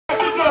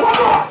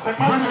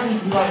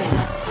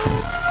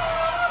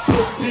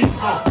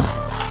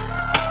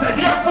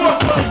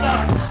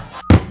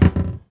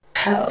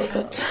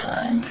Pelpa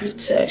time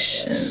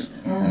protection.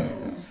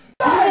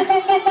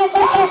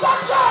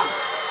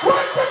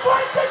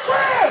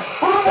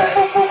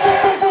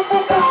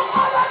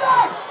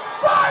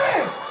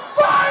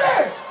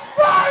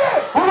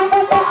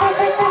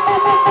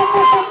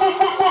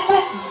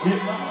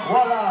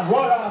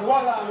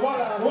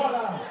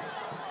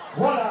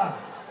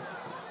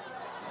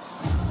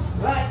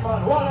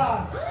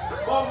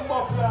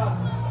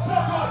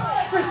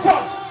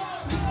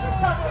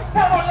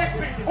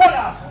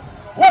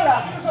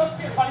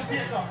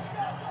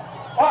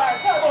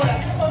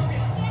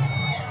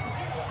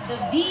 The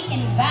V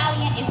in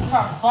Valiant is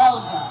for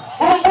vulgar.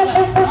 He's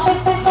a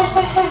dunce young man.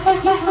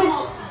 He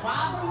promotes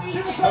robbery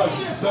and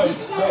sex.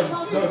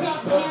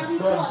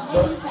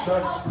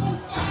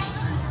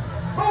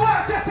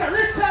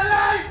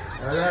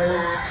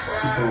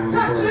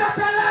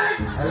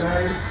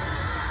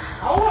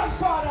 I want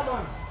father,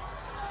 man.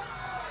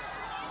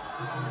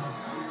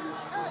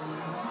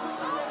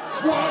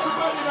 What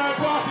everybody in our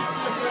party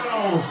space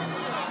now?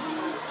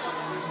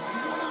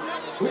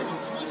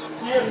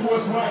 Here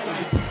was right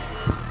night.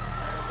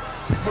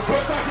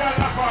 Because I got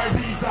a fire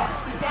visa.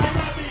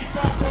 Designer beats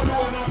and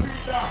cologne and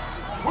pizza.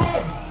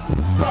 Run!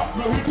 Stop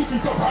me, we pick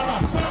it up and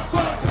I'm some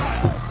fun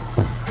time.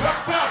 Black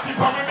 30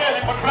 from me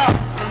belly, but black.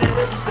 And me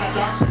ready to say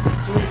that.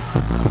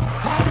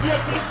 How do you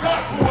feel the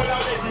glass for all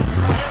of it?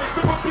 Any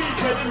super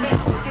beat in the mix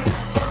with this.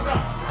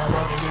 I'm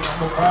running in on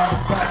the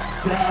back,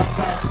 gas,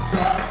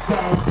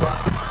 sound,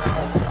 back.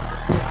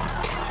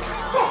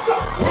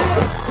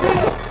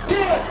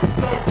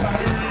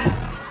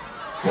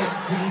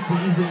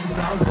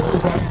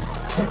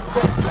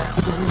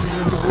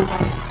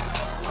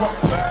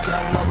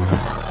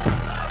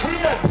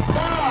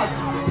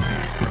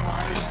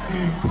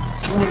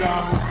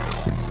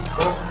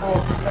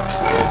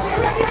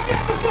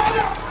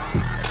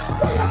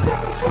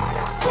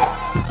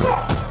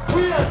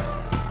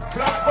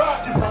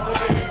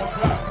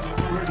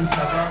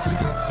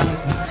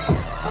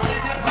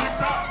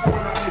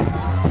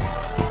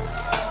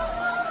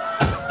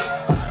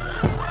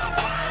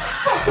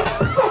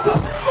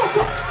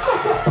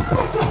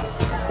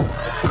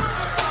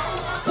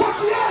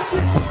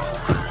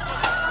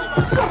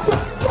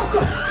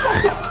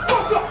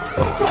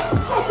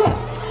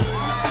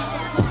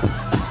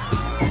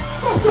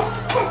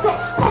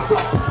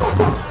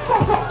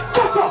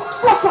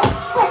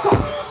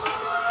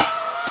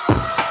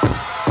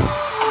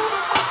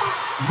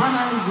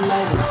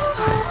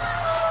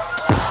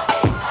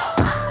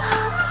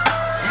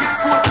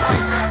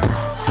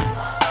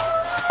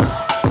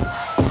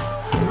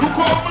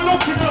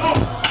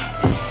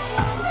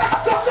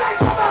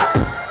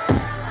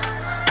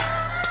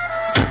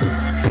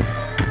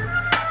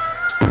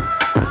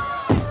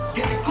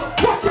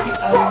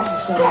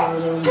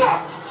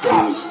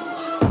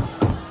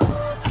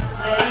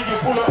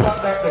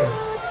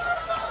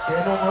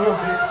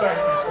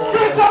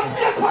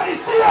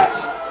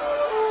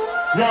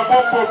 Yeah,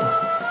 bump up.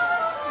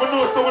 But no,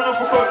 so we're not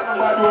focusing on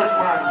my work,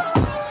 man.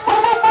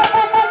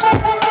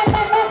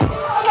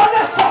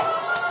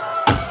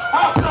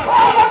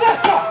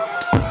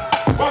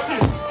 What's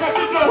it? Get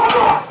it done.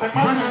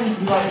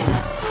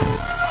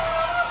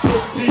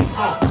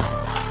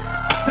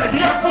 Say the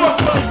Air Force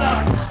like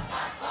that.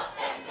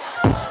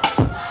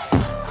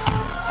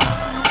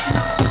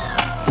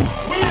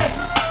 Wait.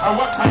 And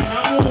what kind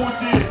of mood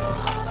this?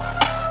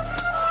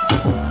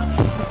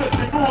 Say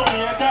she know me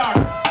a dog.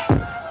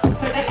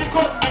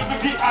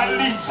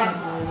 Alicia.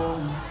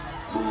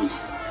 Boost.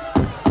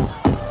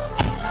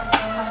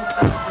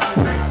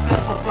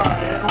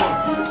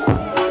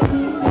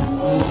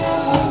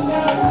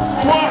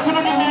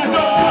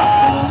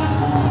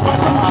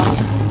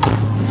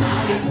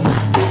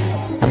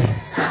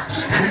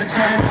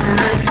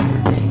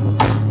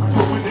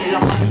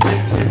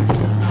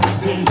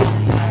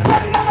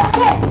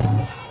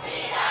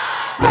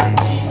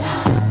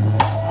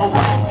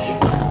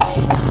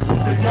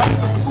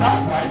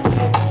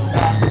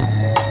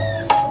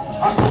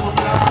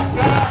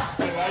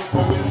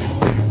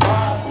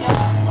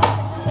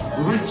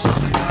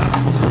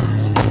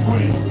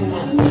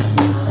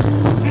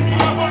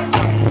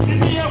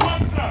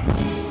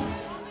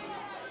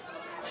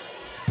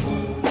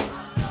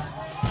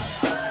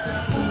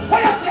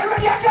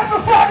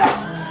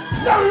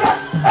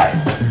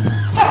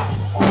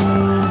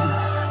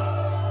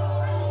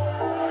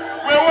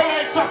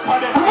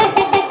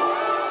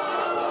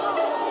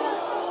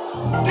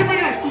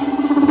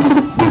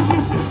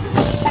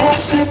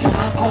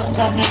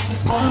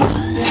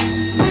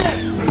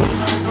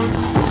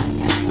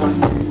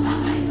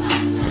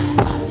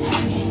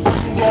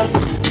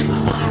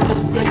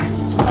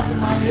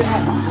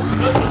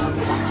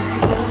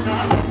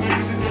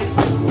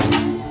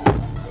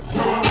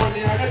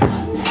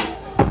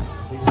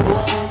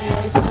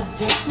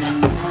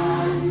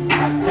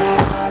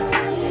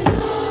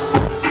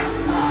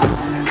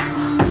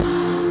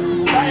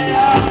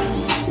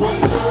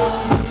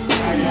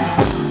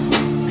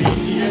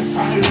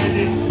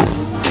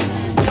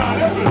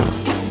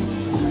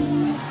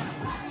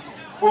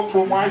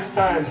 my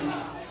style.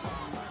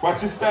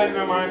 Watch your style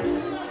now, man.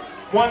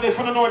 One day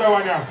for the know that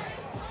one, yeah.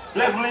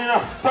 Leveling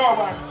up,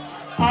 turban,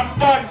 and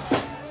dance.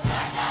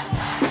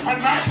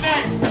 And right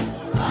next.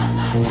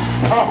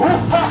 A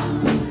hookah,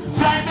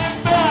 Chinese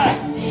style.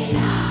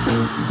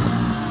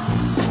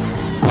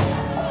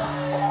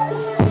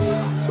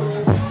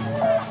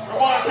 I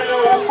want to tell you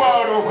how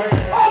far over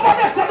here. Oh, what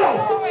is it now?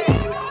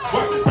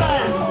 What's your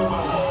style?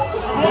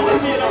 I'm over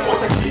here and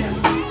what's a kid.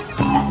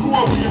 I'm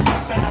poor with your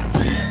fashion and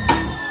skin.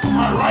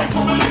 I'm right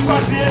from the lip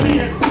of the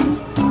alien.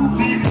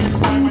 Leaving this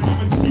time when you've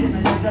been skin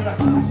and you're gonna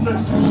see the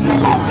stress to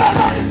share.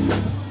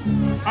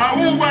 I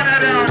won't want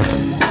that down.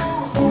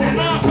 They're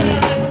not fair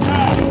every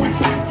time. We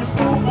keep you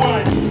some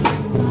boy.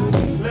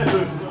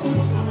 Level.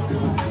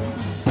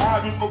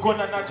 I'm in my gun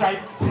and a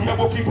jive. We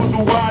have people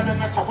who want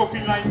and a chop up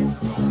in line.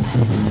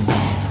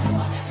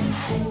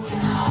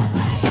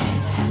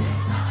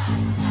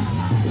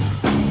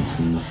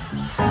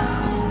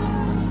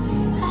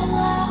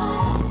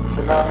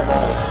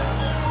 Phenomenal.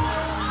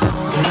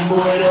 Them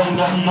boy don't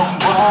got no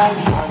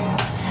body.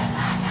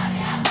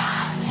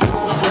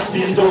 I first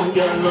been down,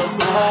 girl, love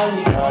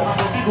body. I'm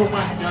a big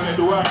woman, girl, I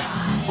do what?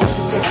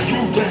 Say you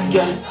take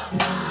girl.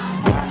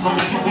 I'm a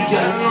big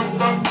girl.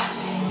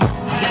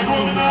 You know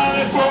me now,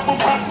 let's go for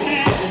fast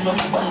speed.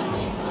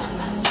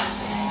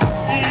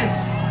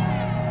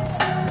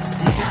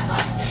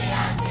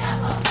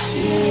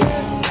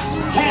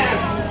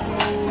 Yes.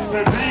 The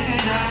biggie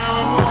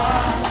girl.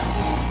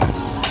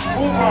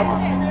 Move on.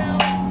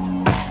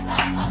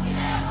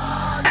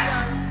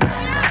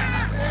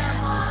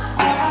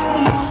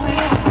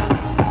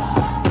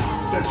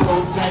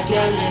 Sounds like you're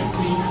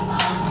empty.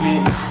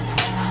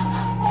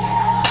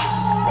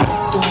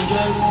 Don't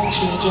get me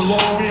change your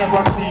love. Me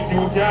ever see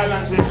you girl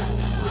and she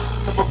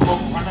never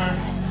come on her.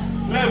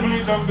 Level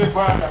it up the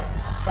father.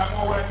 That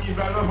more when he's a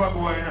lover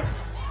boy now.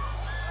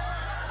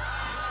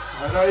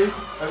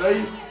 Hello?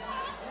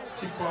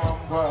 Chip on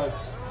bad.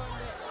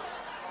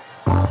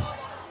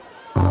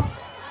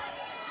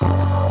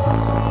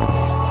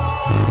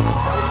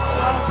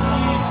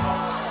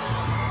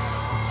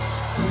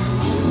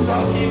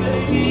 Stalky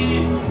baby.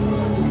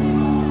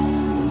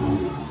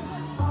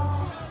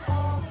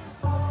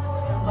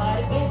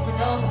 Somebody bitch for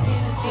no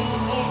material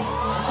treating me.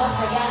 Cause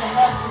I got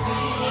enough to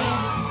read in.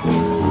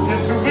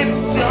 It's a rich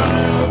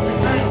girl with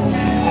great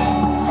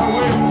feelings. I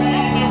will be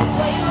you.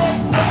 Where you at?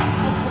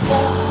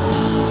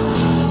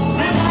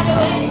 We're not the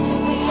way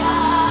that we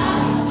are.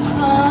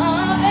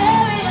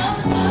 Baby, I'm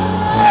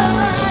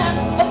sorry.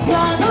 But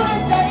can't do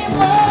this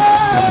anymore.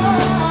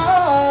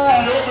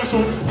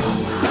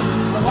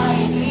 So why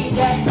you do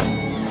that?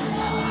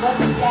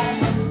 What's that?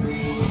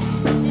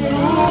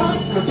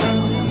 Such a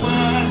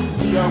woman,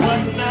 you're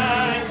one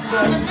night I'm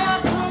stand.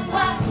 not come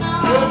back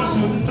now. You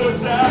shouldn't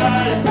touch her.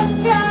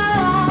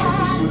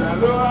 Should I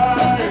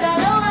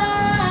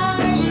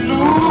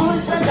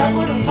Lose such a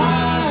good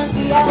man,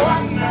 be a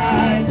one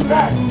night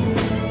stand.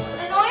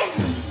 You know it?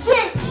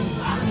 Shit!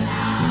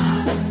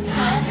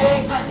 Can't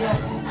take my dear,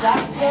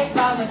 toxic,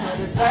 coming to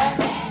the third.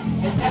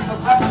 It's never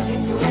from a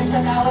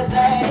situation I was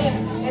in.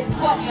 It's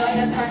funny how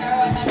you turn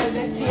around and do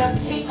the same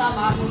thing. I'm a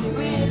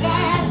real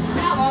guy,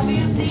 now I'm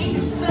real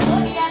things. The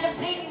money and the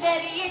bling,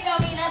 baby, it don't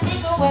mean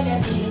nothing when you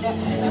see them.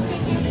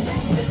 Nothing is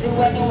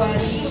when you want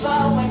to leave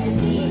out, when you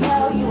see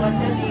how you want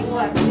to be, you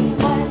want to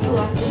sleep on, you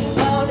want to sleep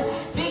out.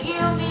 Big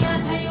you me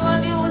until you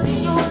abuse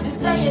it, use it,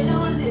 so you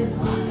lose it.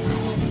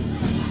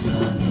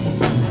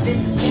 This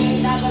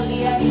is not gonna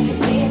be an easy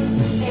place.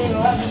 Stay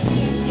up and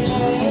still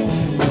away.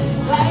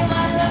 Why,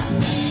 mother?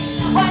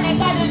 When they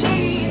gotta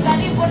leave,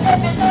 and people let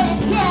me know you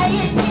can't,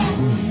 you can't.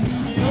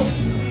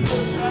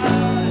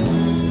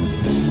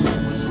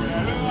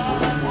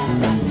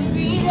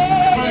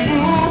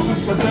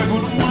 such a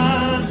good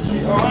man,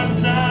 you're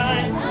one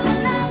night.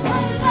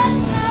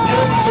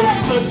 You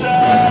shouldn't touch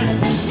her.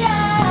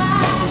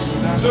 You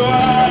should have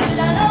known.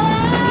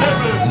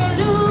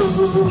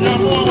 You're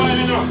more wine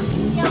enough.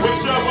 When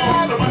you're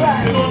about somebody,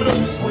 you know the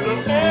pull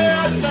up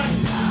head.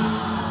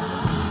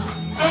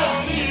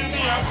 Don't leave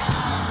me up.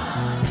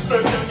 So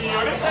tell me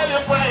how the hell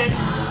you find.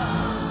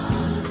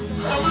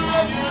 I'm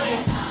love you.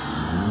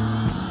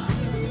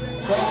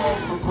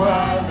 Time for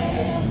crying.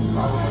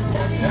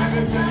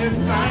 Everything is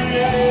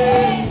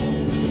silent.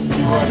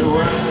 You are the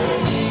way.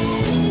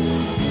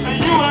 And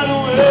you are the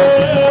way.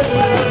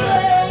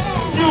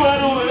 You are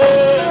the way.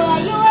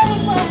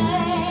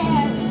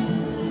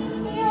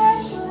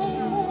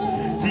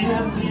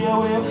 DMP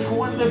away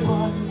phone the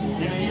gun.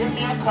 You hear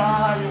me, I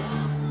call you.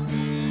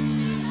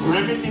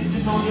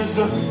 Reminiscing on you,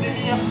 just give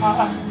me a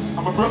heart.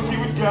 I'm a broke you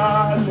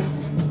regardless.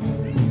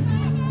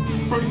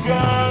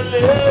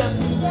 Regardless.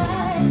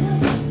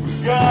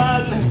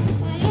 Regardless.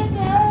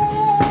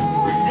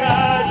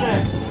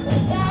 Regardless.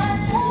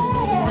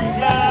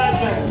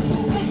 Regardless.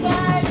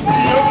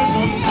 You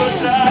should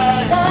touch her.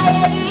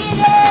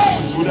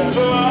 Should I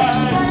go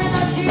on?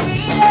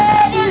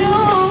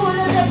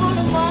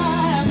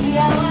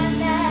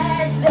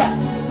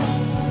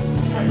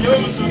 You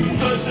should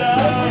touch her.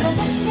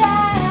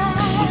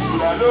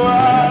 Should I go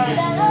on?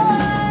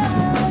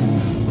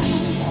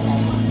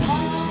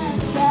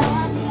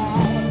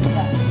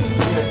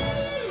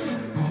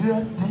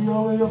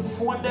 your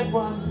phone there,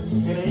 man.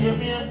 You know, hear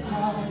me and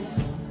cry.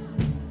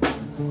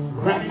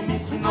 Ready,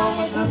 missing all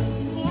my just.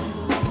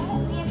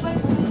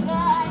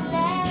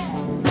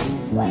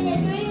 Why you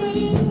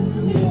dreaming?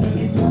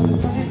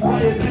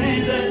 Why you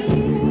dreaming?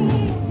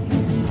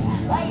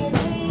 Why you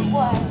dreaming?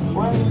 Why?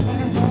 Why you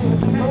dreaming?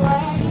 Why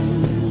you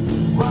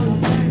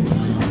dreaming?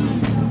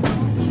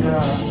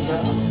 Yeah.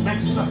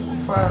 Next time,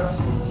 fire.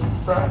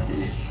 Start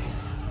it.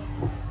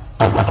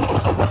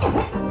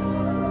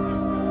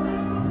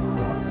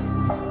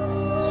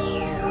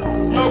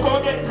 Yo, go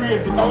get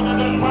crazy. Come on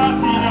and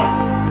party now.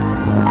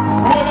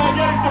 When I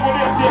get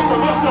somebody up here, so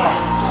what's up?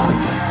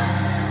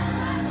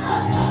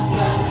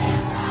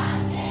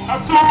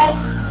 That's all.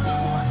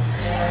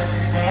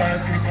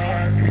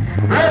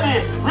 Ready.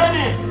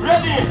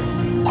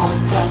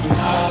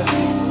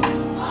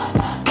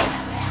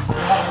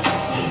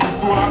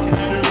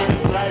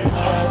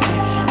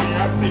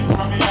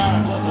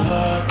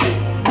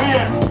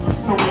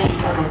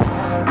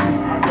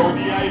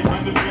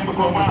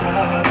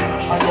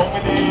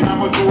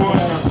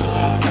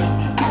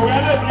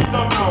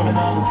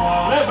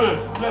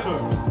 Level.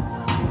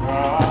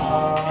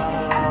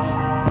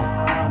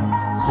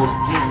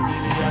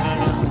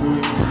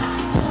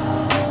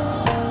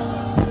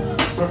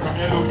 So come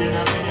here looking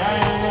at me, I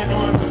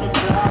know some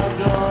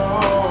charge.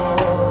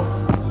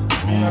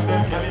 Me and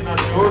them getting at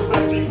the whole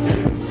searching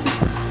case.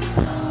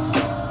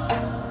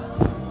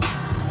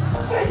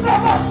 Say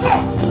come on,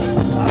 stop!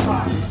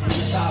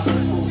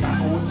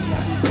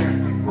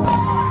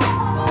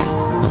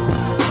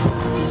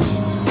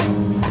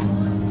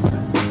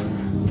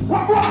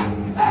 What?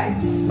 Hey!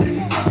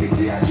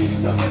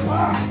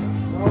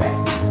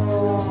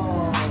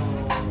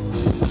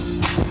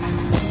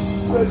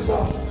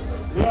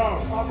 Yo,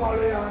 I'm all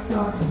in on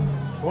that.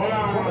 Hold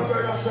on, what the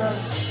brother said?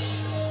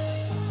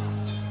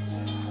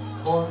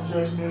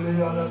 100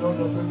 million and don't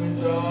have to be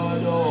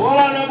charged. Hold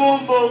on, the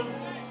boom boom.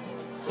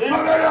 You're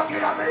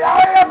looking at me, I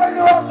am in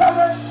your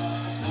seven.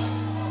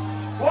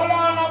 Hold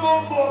on, the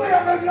boom boom. We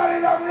have been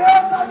getting up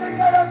here, something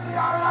that you see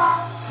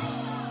around.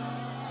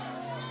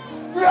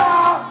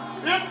 Yeah,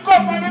 you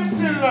come and him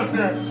still the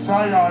same.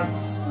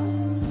 Science.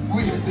 We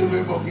hit the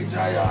way bucket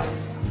giant.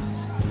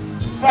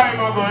 Time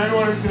ago, you know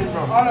what it is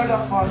now. All of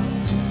that, man.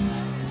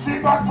 See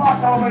back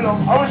part of me, look.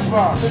 How much,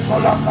 man? They call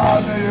that call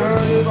me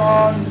early,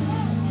 man.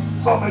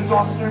 So me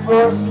just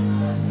reverse.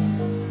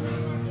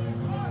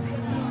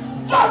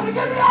 John, you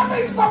give me a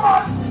taste,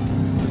 man.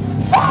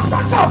 Back the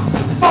jump.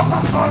 Back the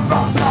sun,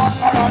 back.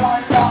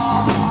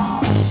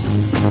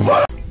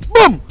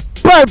 Boom!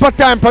 Pelpa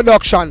Time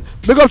Production.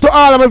 Big up to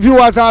all of my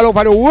viewers all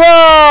over the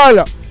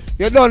world.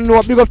 You don't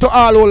know. Big up to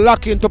all who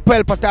lock into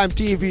Pelpa Time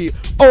TV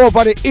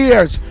over the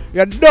years.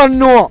 You don't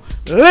know.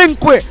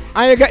 Link with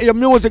and you get your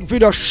music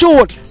video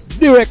shoot,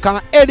 direct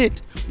and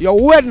edit.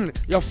 Your wedding,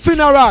 your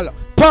funeral,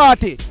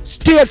 party,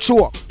 stage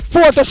show,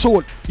 photo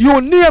shoot, you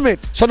name it.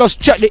 So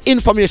just check the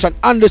information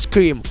on the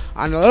screen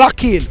and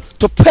lock in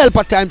to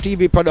Pelpa Time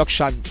TV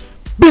Production.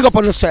 Big up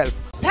on yourself.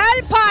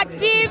 Pelpa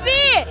TV!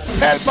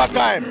 Pelpa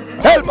Time!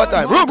 Pelpa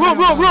Time! Room!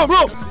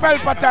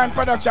 Pelpa Time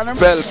Production.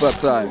 Pelpa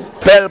Time.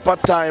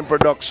 Pelpa Time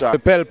Production.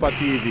 Pelpa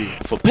TV.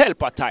 For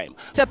Pelpa Time.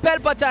 It's a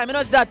Pelpa Time, you know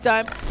it's that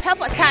time.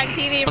 Pelpa Time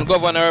TV. I'm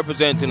governor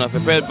representing of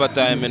Pelpa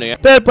Time, you know.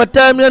 Pelpa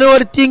Time, you know what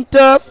the thing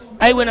tough?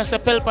 I when I say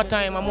Pelpa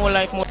Time, I'm more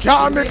like more.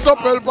 Can't mix up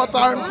Pelpa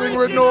Time thing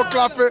with no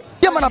coffee.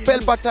 Yeah, man, a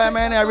Pelpa Time,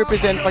 and I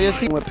represent for you.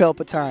 See, with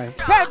Pelpa Time.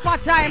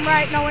 Pelpa Time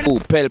right now. Oh,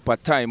 Pelpa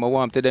Time, I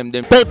want to them.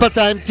 Pelpa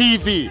Time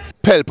TV.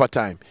 Pelpa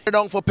Time.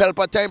 Down for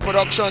Pelpa Time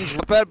Productions.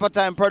 Pelpa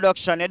Time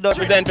Production. It does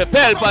Represent for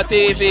Pelpa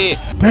TV.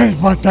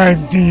 Pelpa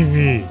Time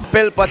TV.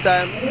 Pelpa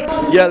Time.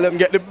 Yeah, let them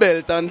get the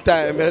belt on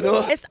time, you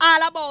know. It's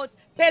all about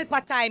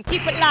Pelpa Time.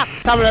 Keep it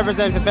locked. Come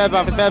represent for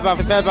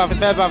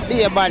Pelpa,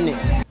 be a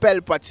badness.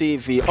 Pelpa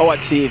TV, our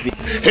TV.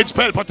 It's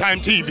Pelpa Time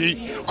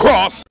TV.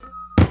 Cross.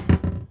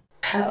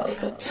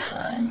 Pelpa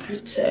Time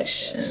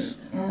Protection.